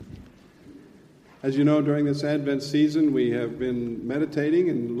As you know, during this Advent season, we have been meditating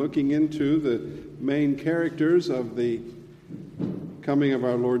and looking into the main characters of the coming of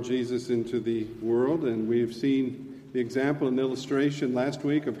our Lord Jesus into the world, and we've seen the example and illustration last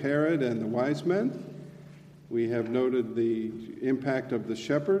week of Herod and the wise men. We have noted the impact of the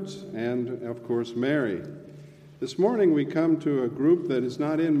shepherds and, of course, Mary. This morning we come to a group that is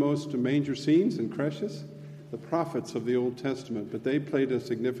not in most manger scenes and creches, the prophets of the Old Testament, but they played a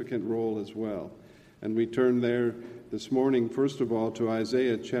significant role as well. And we turn there this morning, first of all, to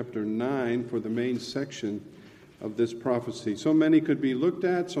Isaiah chapter 9 for the main section of this prophecy. So many could be looked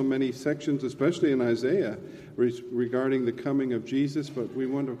at, so many sections, especially in Isaiah, regarding the coming of Jesus, but we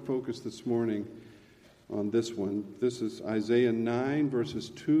want to focus this morning on this one. This is Isaiah 9, verses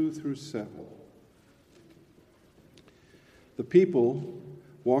 2 through 7. The people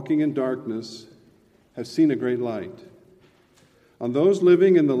walking in darkness have seen a great light. On those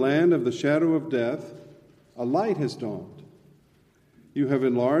living in the land of the shadow of death, a light has dawned. You have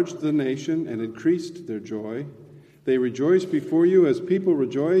enlarged the nation and increased their joy. They rejoice before you as people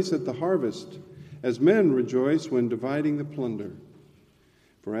rejoice at the harvest, as men rejoice when dividing the plunder.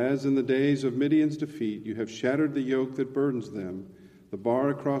 For as in the days of Midian's defeat, you have shattered the yoke that burdens them, the bar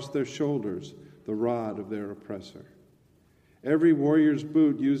across their shoulders, the rod of their oppressor. Every warrior's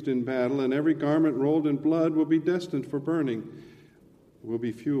boot used in battle and every garment rolled in blood will be destined for burning, will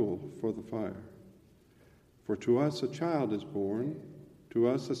be fuel for the fire. For to us a child is born, to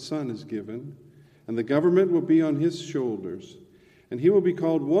us a son is given, and the government will be on his shoulders, and he will be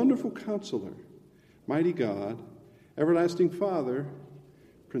called Wonderful Counselor, Mighty God, Everlasting Father,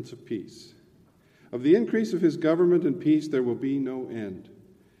 Prince of Peace. Of the increase of his government and peace there will be no end.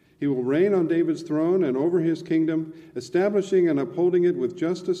 He will reign on David's throne and over his kingdom, establishing and upholding it with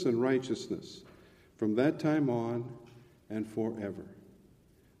justice and righteousness from that time on and forever.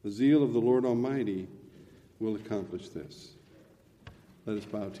 The zeal of the Lord Almighty will accomplish this. Let us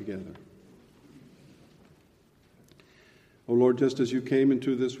bow together. O Lord, just as you came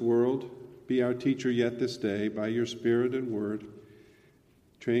into this world, be our teacher yet this day by your Spirit and word.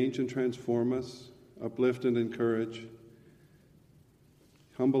 Change and transform us, uplift and encourage.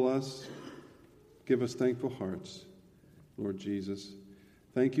 Humble us, give us thankful hearts, Lord Jesus.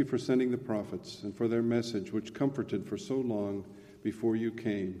 Thank you for sending the prophets and for their message, which comforted for so long before you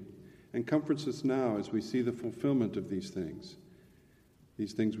came, and comforts us now as we see the fulfillment of these things.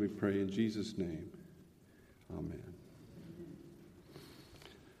 These things we pray in Jesus' name. Amen.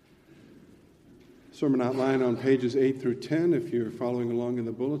 Sermon outline on pages 8 through 10, if you're following along in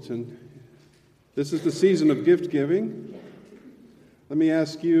the bulletin. This is the season of gift giving. Let me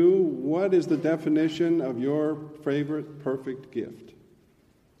ask you, what is the definition of your favorite perfect gift?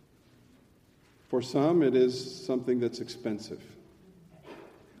 For some, it is something that's expensive.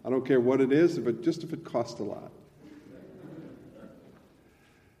 I don't care what it is, but just if it costs a lot.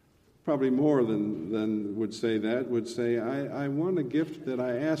 Probably more than would say that, would say, I want a gift that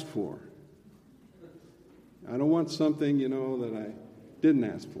I asked for. I don't want something, that I didn't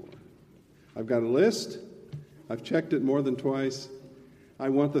ask for. I've got a list. I've checked it more than twice. I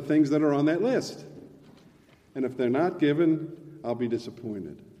want the things that are on that list. And if they're not given, I'll be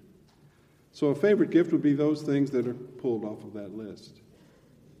disappointed. So a favorite gift would be those things that are pulled off of that list.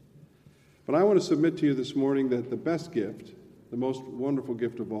 But I want to submit to you this morning that the best gift, the most wonderful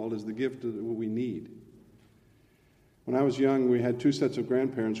gift of all, is the gift that we need. When I was young, we had two sets of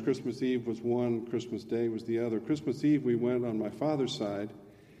grandparents. Christmas Eve was one, Christmas Day was the other. Christmas Eve, we went on my father's side,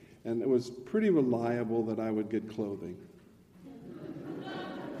 and it was pretty reliable that I would get clothing.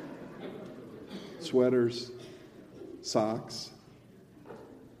 Sweaters, socks,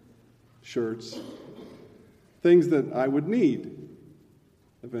 shirts, things that I would need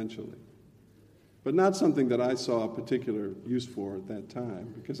eventually. But not something that I saw a particular use for at that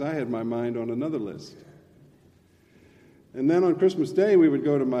time, because I had my mind on another list. And then on Christmas Day, we would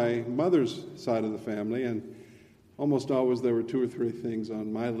go to my mother's side of the family, and almost always there were 2 or 3 things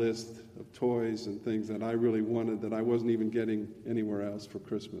on my list of toys and things that I really wanted that I wasn't even getting anywhere else for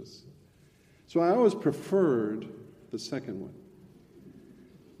Christmas. So I always preferred the second one,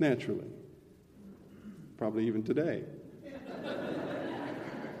 naturally, probably even today.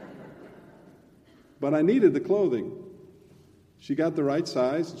 But I needed the clothing. She got the right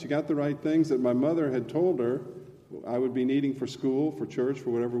size, she got the right things that my mother had told her I would be needing for school, for church, for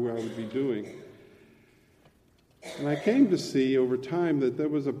whatever I would be doing. And I came to see over time that there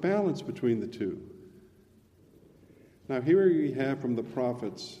was a balance between the two. Now here we have from the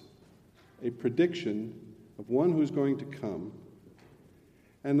prophets a prediction of one who's going to come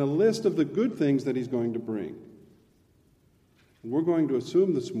and a list of the good things that he's going to bring. And we're going to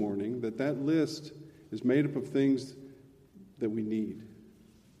assume this morning that that list is made up of things that we need.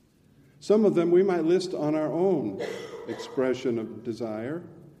 Some of them we might list on our own expression of desire,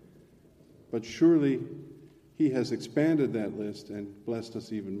 but surely he has expanded that list and blessed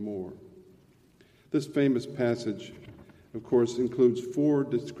us even more. This famous passage, of course, includes 4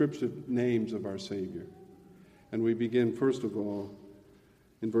 descriptive names of our Savior. And we begin, first of all,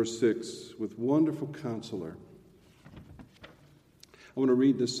 in verse 6, with Wonderful Counselor. I want to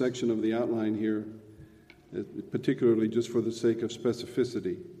read this section of the outline here, particularly just for the sake of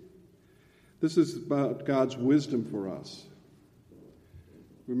specificity. This is about God's wisdom for us.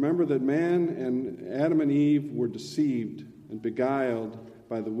 Remember that man and Adam and Eve were deceived and beguiled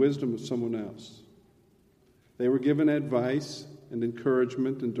by the wisdom of someone else. They were given advice and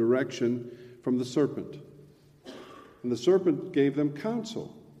encouragement and direction from the serpent. And the serpent gave them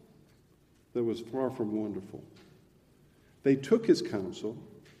counsel that was far from wonderful. They took his counsel,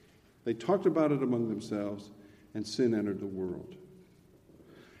 they talked about it among themselves, and sin entered the world.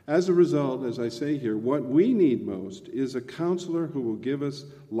 As a result, as I say here, what we need most is a counselor who will give us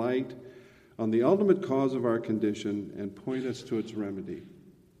light on the ultimate cause of our condition and point us to its remedy.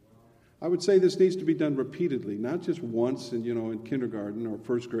 I would say this needs to be done repeatedly, not just once in kindergarten or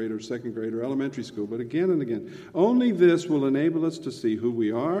first grade or second grade or elementary school, but again and again. Only this will enable us to see who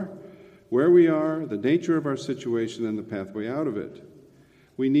we are, where we are, the nature of our situation, and the pathway out of it.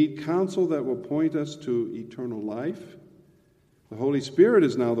 We need counsel that will point us to eternal life. The Holy Spirit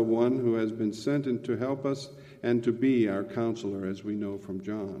is now the one who has been sent in to help us and to be our counselor, as we know from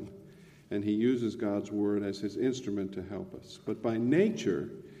John. And he uses God's word as his instrument to help us. But by nature,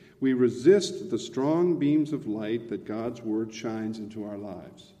 we resist the strong beams of light that God's word shines into our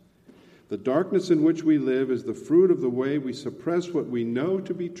lives. The darkness in which we live is the fruit of the way we suppress what we know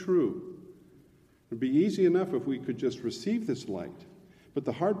to be true. It would be easy enough if we could just receive this light. But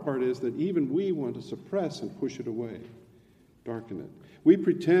the hard part is that even we want to suppress and push it away, darken it. We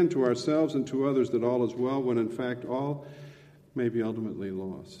pretend to ourselves and to others that all is well, when in fact all may be ultimately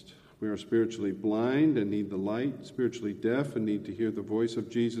lost. We are spiritually blind and need the light, spiritually deaf and need to hear the voice of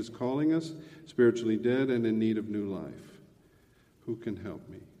Jesus calling us, spiritually dead and in need of new life. Who can help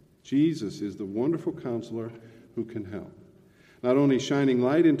me? Jesus is the wonderful counselor who can help. Not only shining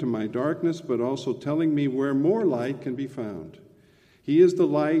light into my darkness, but also telling me where more light can be found. He is the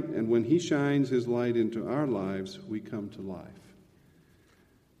light, and when he shines his light into our lives, we come to life.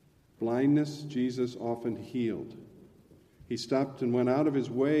 Blindness, Jesus often healed. He stopped and went out of his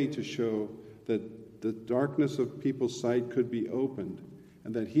way to show that the darkness of people's sight could be opened,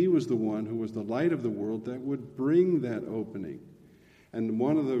 and that he was the one who was the light of the world that would bring that opening. And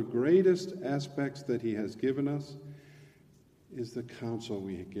one of the greatest aspects that he has given us is the counsel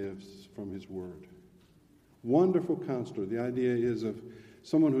he gives from his word. Wonderful counselor. The idea is of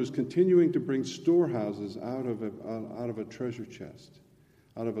someone who's continuing to bring storehouses out of a treasure chest,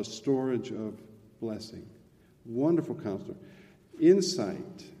 out of a storage of blessing. Wonderful counselor.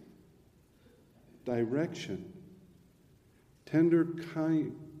 Insight, direction, tender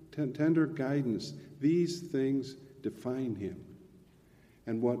guidance. These things define him.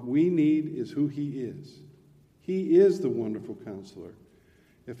 And what we need is who he is. He is the wonderful counselor.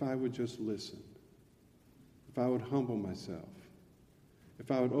 If I would just listen, if I would humble myself,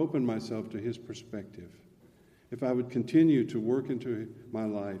 if I would open myself to his perspective, if I would continue to work into my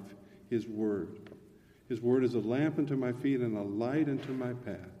life his word. His word is a lamp unto my feet and a light unto my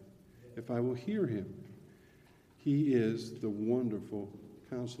path. If I will hear him, he is the wonderful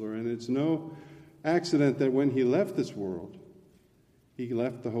counselor. And it's no accident that when he left this world, he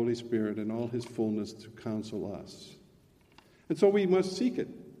left the Holy Spirit in all his fullness to counsel us. And so we must seek it.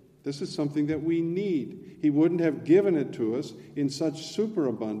 This is something that we need. He wouldn't have given it to us in such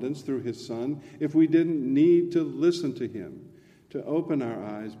superabundance through his Son if we didn't need to listen to him, to open our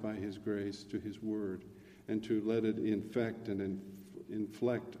eyes by his grace to his word, and to let it infect and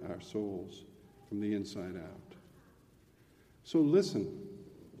inflect our souls from the inside out. So listen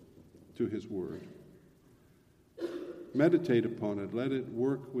to his word. Meditate upon it. Let it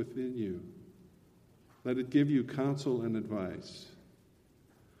work within you. Let it give you counsel and advice.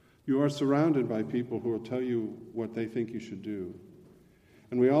 You are surrounded by people who will tell you what they think you should do.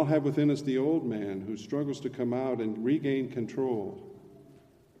 And we all have within us the old man who struggles to come out and regain control.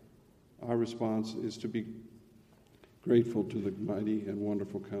 Our response is to be grateful to the mighty and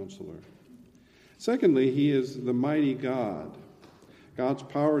wonderful counselor. Secondly, he is the mighty God. God's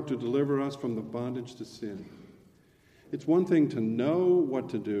power to deliver us from the bondage to sin. It's one thing to know what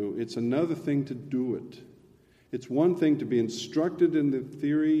to do. It's another thing to do it. It's one thing to be instructed in the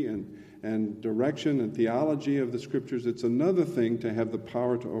theory and direction and theology of the Scriptures. It's another thing to have the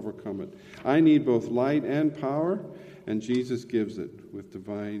power to overcome it. I need both light and power, and Jesus gives it with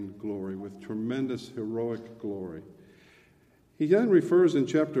divine glory, with tremendous heroic glory. He then refers in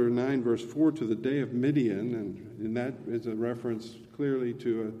chapter 9, verse 4, to the day of Midian, and that is a reference clearly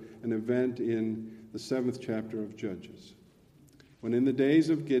to an event in the 7th chapter of Judges. When in the days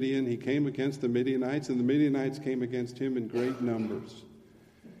of Gideon he came against the Midianites, and the Midianites came against him in great numbers.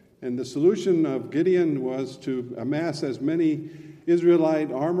 And the solution of Gideon was to amass as many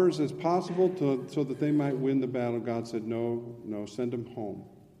Israelite armors as possible so that they might win the battle. God said, no, send them home.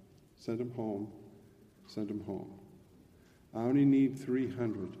 Send them home. Send them home. I only need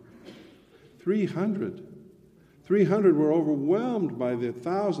 300. 300. 300 were overwhelmed by the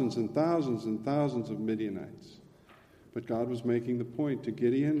thousands and thousands and thousands of Midianites. But God was making the point to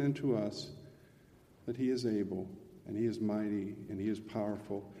Gideon and to us that he is able, and he is mighty, and he is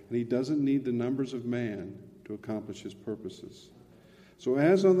powerful, and he doesn't need the numbers of man to accomplish his purposes. So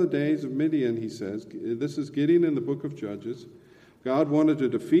as on the days of Midian, he says, this is Gideon in the book of Judges, God wanted to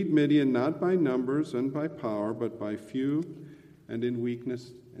defeat Midian not by numbers and by power, but by few and in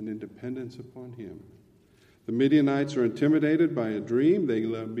weakness and in dependence upon him. The Midianites are intimidated by a dream. They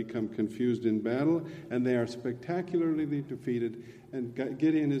become confused in battle, and they are spectacularly defeated. And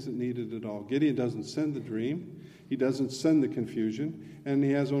Gideon isn't needed at all. Gideon doesn't send the dream. He doesn't send the confusion, and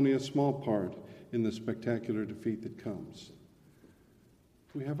he has only a small part in the spectacular defeat that comes.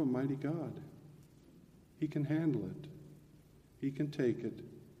 We have a mighty God. He can handle it. He can take it.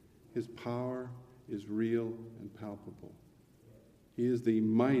 His power is real and palpable. He is the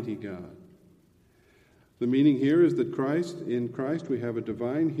mighty God. The meaning here is that in Christ we have a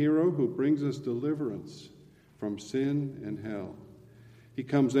divine hero who brings us deliverance from sin and hell. He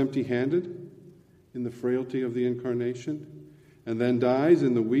comes empty-handed in the frailty of the incarnation, and then dies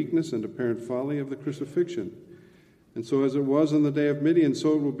in the weakness and apparent folly of the crucifixion. And so as it was on the day of Midian,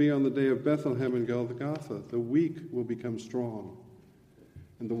 so it will be on the day of Bethlehem and Golgotha. The weak will become strong,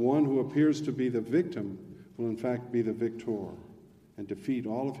 and the one who appears to be the victim will in fact be the victor and defeat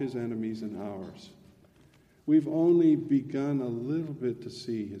all of his enemies and ours. We've only begun a little bit to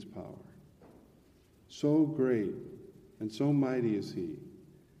see his power. So great and so mighty is he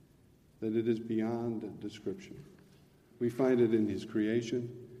that it is beyond description. We find it in his creation.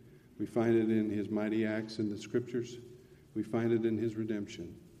 We find it in his mighty acts in the Scriptures. We find it in his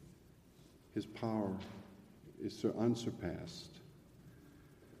redemption. His power is unsurpassed.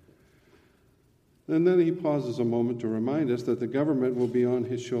 And then he pauses a moment to remind us that the government will be on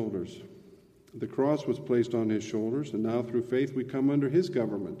his shoulders. The cross was placed on his shoulders, and now through faith we come under his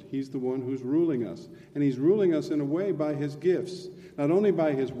government. He's the one who's ruling us. And he's ruling us in a way by his gifts. Not only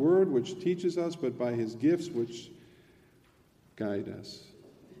by his word, which teaches us, but by his gifts, which guide us.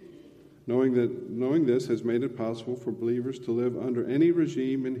 Knowing this has made it possible for believers to live under any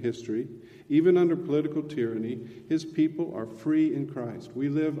regime in history, even under political tyranny. His people are free in Christ. We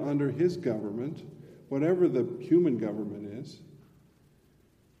live under his government, whatever the human government is,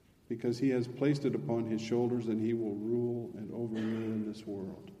 because he has placed it upon his shoulders, and he will rule and overrule in this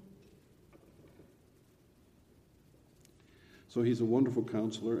world. So he's a wonderful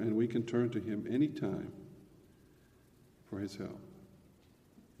counselor, and we can turn to him any time for his help.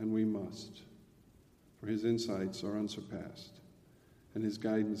 And we must, for his insights are unsurpassed, and his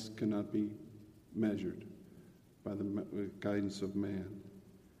guidance cannot be measured by the guidance of man.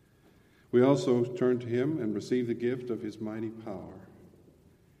 We also turn to him and receive the gift of his mighty power.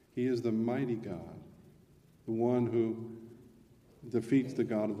 He is the mighty God, the one who defeats the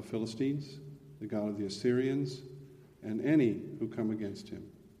god of the Philistines, the god of the Assyrians, and any who come against him.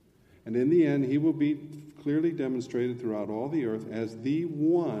 And in the end, he will be clearly demonstrated throughout all the earth as the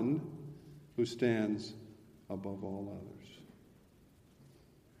one who stands above all others.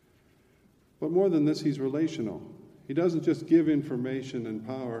 But more than this, he's relational. He doesn't just give information and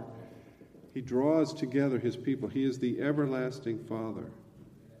power. He draws together his people. He is the everlasting Father.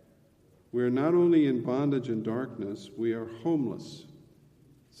 We are not only in bondage and darkness, we are homeless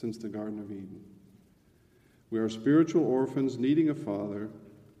since the Garden of Eden. We are spiritual orphans needing a father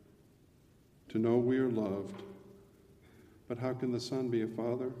to know we are loved. But how can the Son be a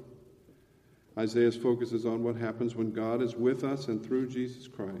father? Isaiah focuses on what happens when God is with us and through Jesus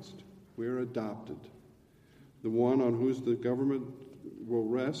Christ. We are adopted. The one on whose the government will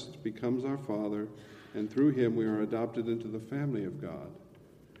rest becomes our Father, and through him we are adopted into the family of God.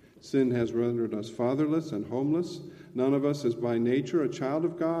 Sin has rendered us fatherless and homeless. None of us is by nature a child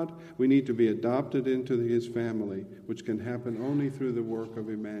of God. We need to be adopted into his family, which can happen only through the work of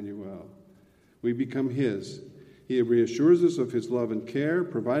Emmanuel. We become his. He reassures us of his love and care,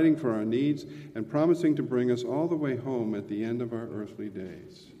 providing for our needs, and promising to bring us all the way home at the end of our earthly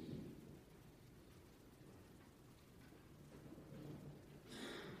days.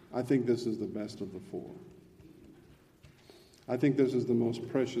 I think this is the best of the four. I think this is the most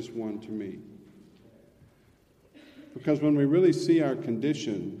precious one to me. Because when we really see our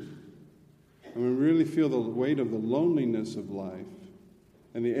condition, and we really feel the weight of the loneliness of life,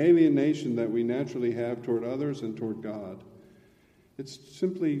 and the alienation that we naturally have toward others and toward God, it's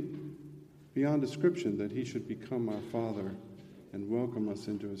simply beyond description that he should become our Father and welcome us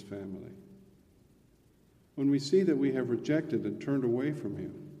into his family. When we see that we have rejected and turned away from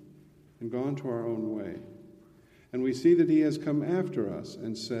him and gone to our own way, and we see that he has come after us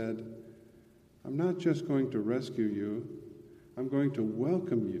and said, I'm not just going to rescue you, I'm going to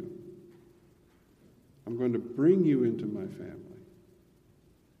welcome you. I'm going to bring you into my family.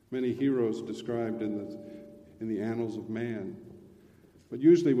 Many heroes described in the annals of man. But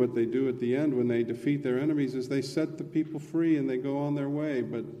usually what they do at the end when they defeat their enemies is they set the people free and they go on their way.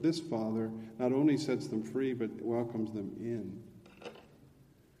 But this Father not only sets them free, but welcomes them in.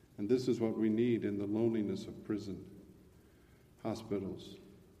 And this is what we need in the loneliness of prison, hospitals,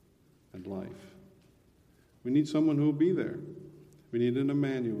 and life. We need someone who will be there. We need an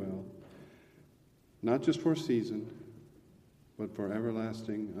Emmanuel, not just for a season, but for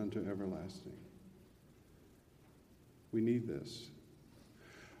everlasting unto everlasting. We need this.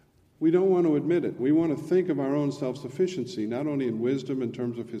 We don't want to admit it. We want to think of our own self-sufficiency, not only in wisdom in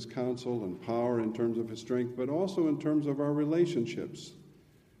terms of his counsel and power in terms of his strength, but also in terms of our relationships.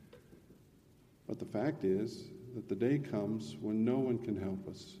 But the fact is that the day comes when no one can help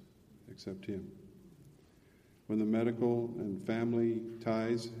us except him. When the medical and family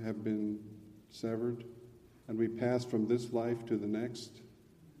ties have been severed, and we pass from this life to the next,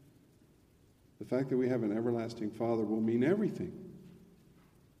 the fact that we have an everlasting Father will mean everything.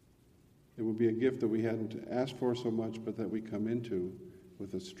 It will be a gift that we hadn't asked for so much, but that we come into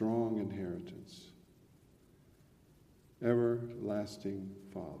with a strong inheritance. Everlasting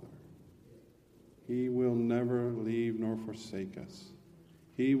Father. He will never leave nor forsake us.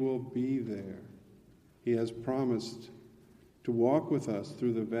 He will be there. He has promised to walk with us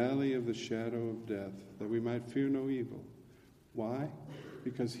through the valley of the shadow of death, that we might fear no evil. Why?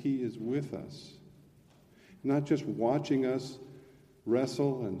 Because he is with us. Not just watching us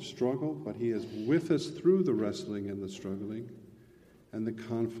wrestle and struggle, but he is with us through the wrestling and the struggling and the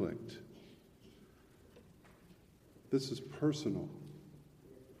conflict. This is personal.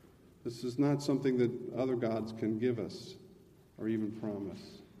 This is not something that other gods can give us or even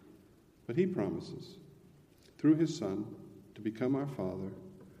promise. But he promises, through his Son, to become our Father,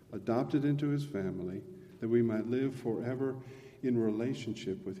 adopted into his family, that we might live forever in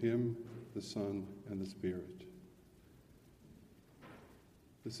relationship with him, the Son, and the Spirit.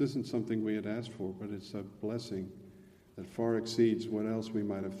 This isn't something we had asked for, but it's a blessing that far exceeds what else we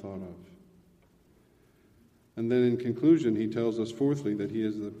might have thought of. And then in conclusion, he tells us, fourthly, that he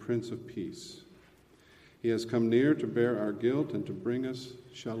is the Prince of Peace. He has come near to bear our guilt and to bring us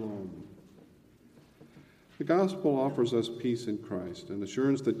shalom. The gospel offers us peace in Christ, an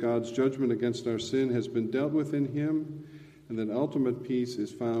assurance that God's judgment against our sin has been dealt with in him, and that ultimate peace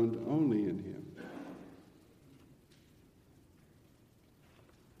is found only in him.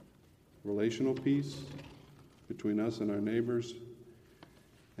 Relational peace between us and our neighbors,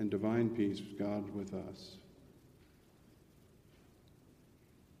 and divine peace, God with us.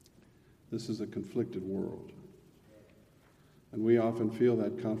 This is a conflicted world. And we often feel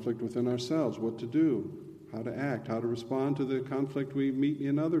that conflict within ourselves, what to do, how to act, how to respond to the conflict we meet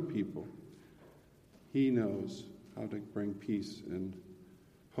in other people. He knows how to bring peace and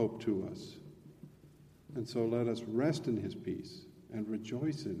hope to us. And so let us rest in his peace and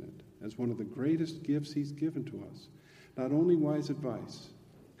rejoice in it as one of the greatest gifts he's given to us. Not only wise advice,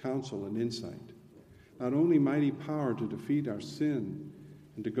 counsel, and insight, not only mighty power to defeat our sin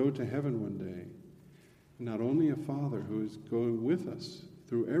and to go to heaven one day, not only a Father who is going with us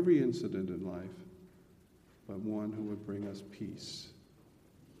through every incident in life, but one who would bring us peace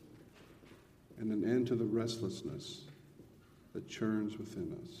and an end to the restlessness that churns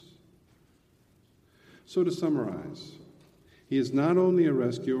within us. So to summarize, he is not only a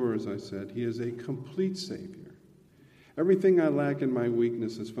rescuer, as I said, he is a complete Savior. Everything I lack in my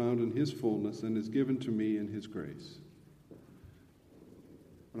weakness is found in his fullness and is given to me in his grace.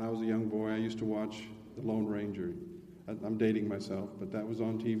 When I was a young boy, I used to watch The Lone Ranger. I'm dating myself, but that was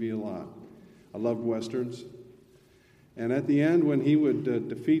on TV a lot. I loved Westerns. And at the end, when he would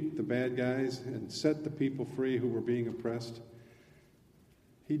defeat the bad guys and set the people free who were being oppressed,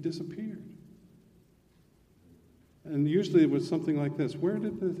 he disappeared. And usually it was something like this: where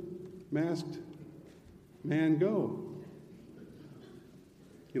did the masked man go?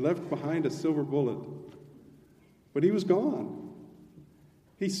 He left behind a silver bullet, but he was gone.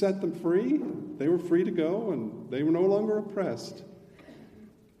 He set them free. They were free to go, and they were no longer oppressed.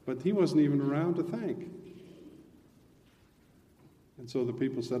 But he wasn't even around to thank. And so the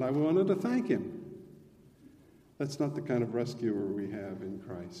people said, I wanted to thank him. That's not the kind of rescuer we have in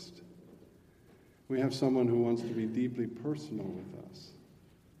Christ. We have someone who wants to be deeply personal with us.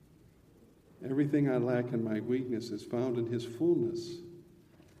 Everything I lack in my weakness is found in his fullness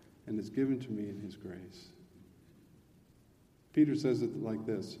and is given to me in his grace. Peter says it like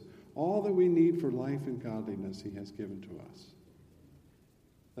this: all that we need for life and godliness he has given to us.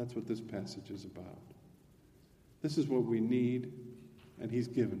 That's what this passage is about. This is what we need, and he's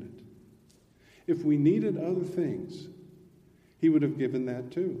given it. If we needed other things, he would have given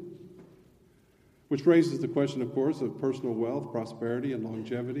that too. Which raises the question, of course, of personal wealth, prosperity, and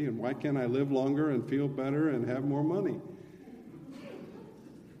longevity, and why can't I live longer and feel better and have more money?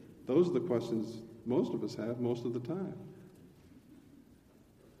 Those are the questions most of us have most of the time.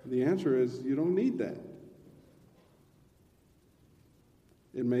 The answer is you don't need that.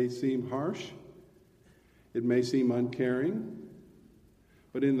 It may seem harsh, it may seem uncaring,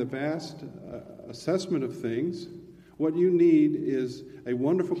 but in the vast assessment of things, what you need is a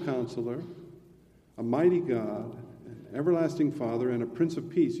wonderful counselor, a mighty God, an everlasting Father, and a Prince of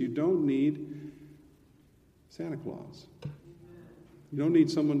Peace. You don't need Santa Claus. You don't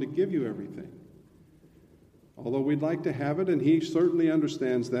need someone to give you everything. Although we'd like to have it, and he certainly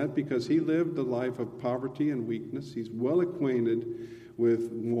understands that because he lived a life of poverty and weakness. He's well acquainted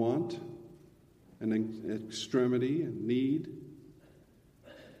with want and extremity and need.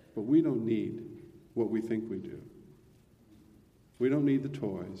 But we don't need what we think we do. We don't need the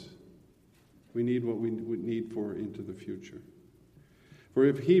toys. We need what we need for into the future. For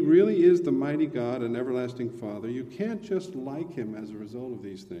if he really is the mighty God and everlasting Father, you can't just like him as a result of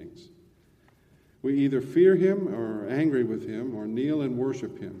these things. We either fear him or are angry with him or kneel and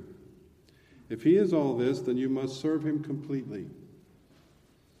worship him. If he is all this, then you must serve him completely.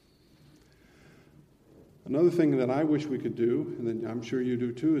 Another thing that I wish we could do, and then I'm sure you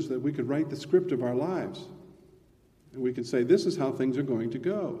do too, is that we could write the script of our lives. And we could say, this is how things are going to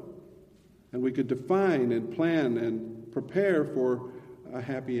go. And we could define and plan and prepare for a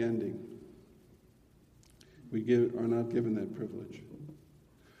happy ending. We are not given that privilege.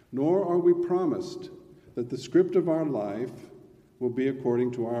 Nor are we promised that the script of our life will be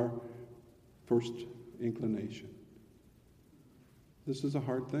according to our first inclination. This is a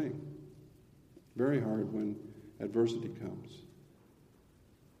hard thing. Very hard when adversity comes.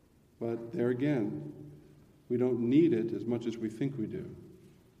 But there again, we don't need it as much as we think we do.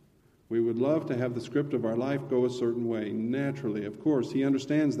 We would love to have the script of our life go a certain way, naturally. Of course, he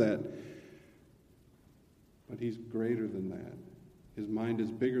understands that. But he's greater than that. His mind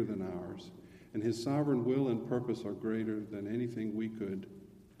is bigger than ours. And his sovereign will and purpose are greater than anything we could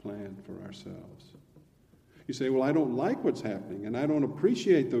plan for ourselves. You say, well, I don't like what's happening, and I don't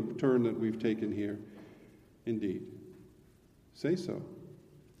appreciate the turn that we've taken here. Indeed. Say so.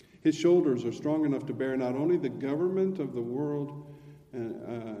 His shoulders are strong enough to bear not only the government of the world,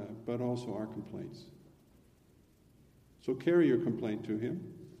 but also our complaints. So carry your complaint to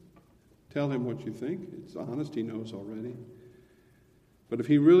him. Tell him what you think. It's honest, he knows already. But if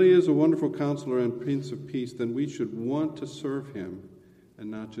he really is a wonderful counselor and Prince of Peace, then we should want to serve him and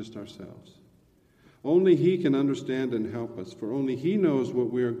not just ourselves. Only he can understand and help us, for only he knows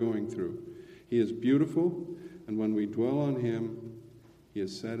what we are going through. He is beautiful, and when we dwell on him, he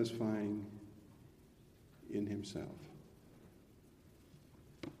is satisfying in himself.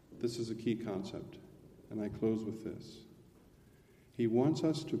 This is a key concept, and I close with this. He wants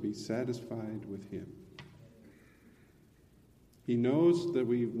us to be satisfied with him. He knows that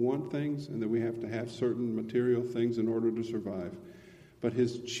we want things and that we have to have certain material things in order to survive. But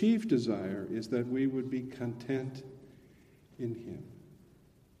his chief desire is that we would be content in him.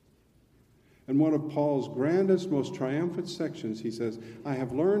 In one of Paul's grandest, most triumphant sections, he says, I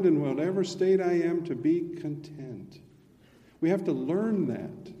have learned in whatever state I am to be content. We have to learn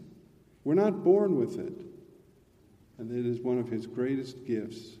that. We're not born with it. And it is one of his greatest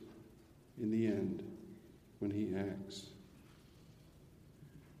gifts in the end when he acts.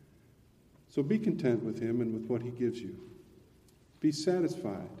 So be content with him and with what he gives you. Be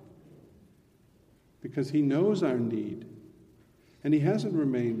satisfied, because he knows our need, and he hasn't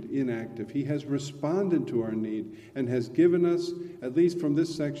remained inactive. He has responded to our need and has given us, at least from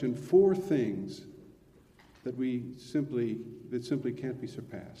this section, 4 things that simply can't be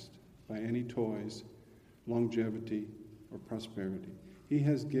surpassed by any toys longevity, or prosperity. He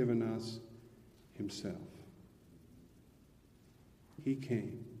has given us himself. He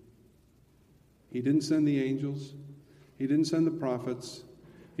came. He didn't send the angels. He didn't send the prophets.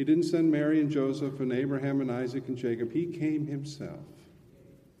 He didn't send Mary and Joseph and Abraham and Isaac and Jacob. He came himself.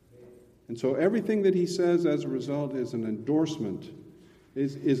 And so everything that he says as a result is an endorsement,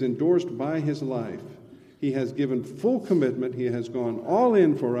 is endorsed by his life. He has given full commitment. He has gone all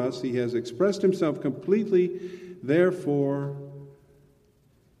in for us. He has expressed himself completely. Therefore,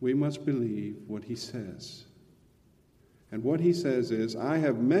 we must believe what he says. And what he says is, I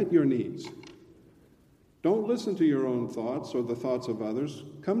have met your needs. Don't listen to your own thoughts or the thoughts of others.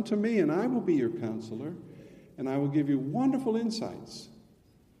 Come to me and I will be your counselor, and I will give you wonderful insights.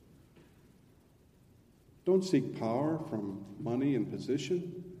 Don't seek power from money and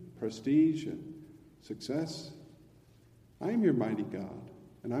position, prestige and success. I am your mighty God,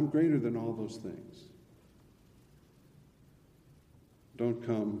 and I'm greater than all those things. Don't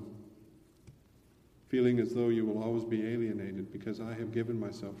come feeling as though you will always be alienated, because I have given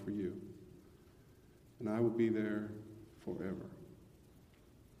myself for you, and I will be there forever.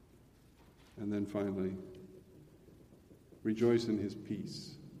 And then finally, rejoice in his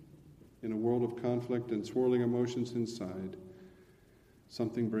peace. In a world of conflict and swirling emotions inside,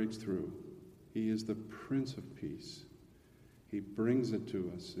 something breaks through. He is the Prince of Peace. He brings it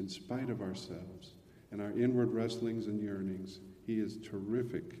to us in spite of ourselves and our inward wrestlings and yearnings. He is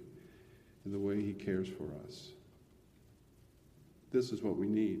terrific in the way he cares for us. This is what we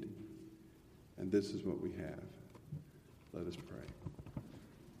need, and this is what we have. Let us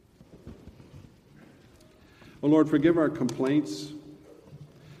pray. Oh Lord, forgive our complaints.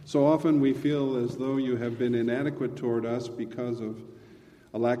 So often we feel as though you have been inadequate toward us because of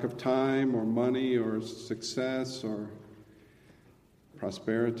a lack of time or money or success or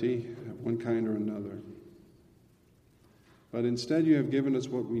prosperity of one kind or another. But instead you have given us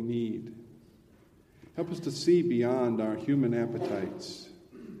what we need. Help us to see beyond our human appetites.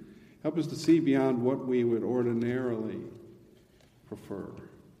 Help us to see beyond what we would ordinarily prefer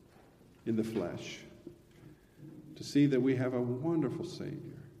in the flesh. To see that we have a wonderful Savior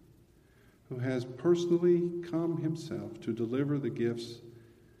who has personally come himself to deliver the gifts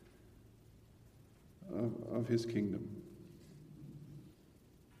of his kingdom.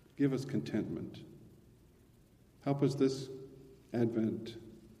 Give us contentment. Help us this Advent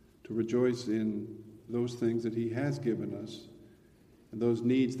to rejoice in those things that he has given us and those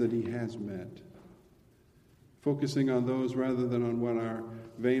needs that he has met, focusing on those rather than on what our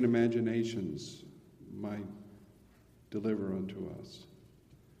vain imaginations might deliver unto us,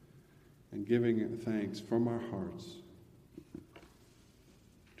 and giving thanks from our hearts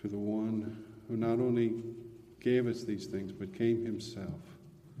to the one who not only gave us these things, but came himself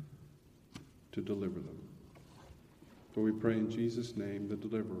to deliver them. For we pray in Jesus' name, the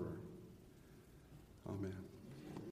deliverer. Amen.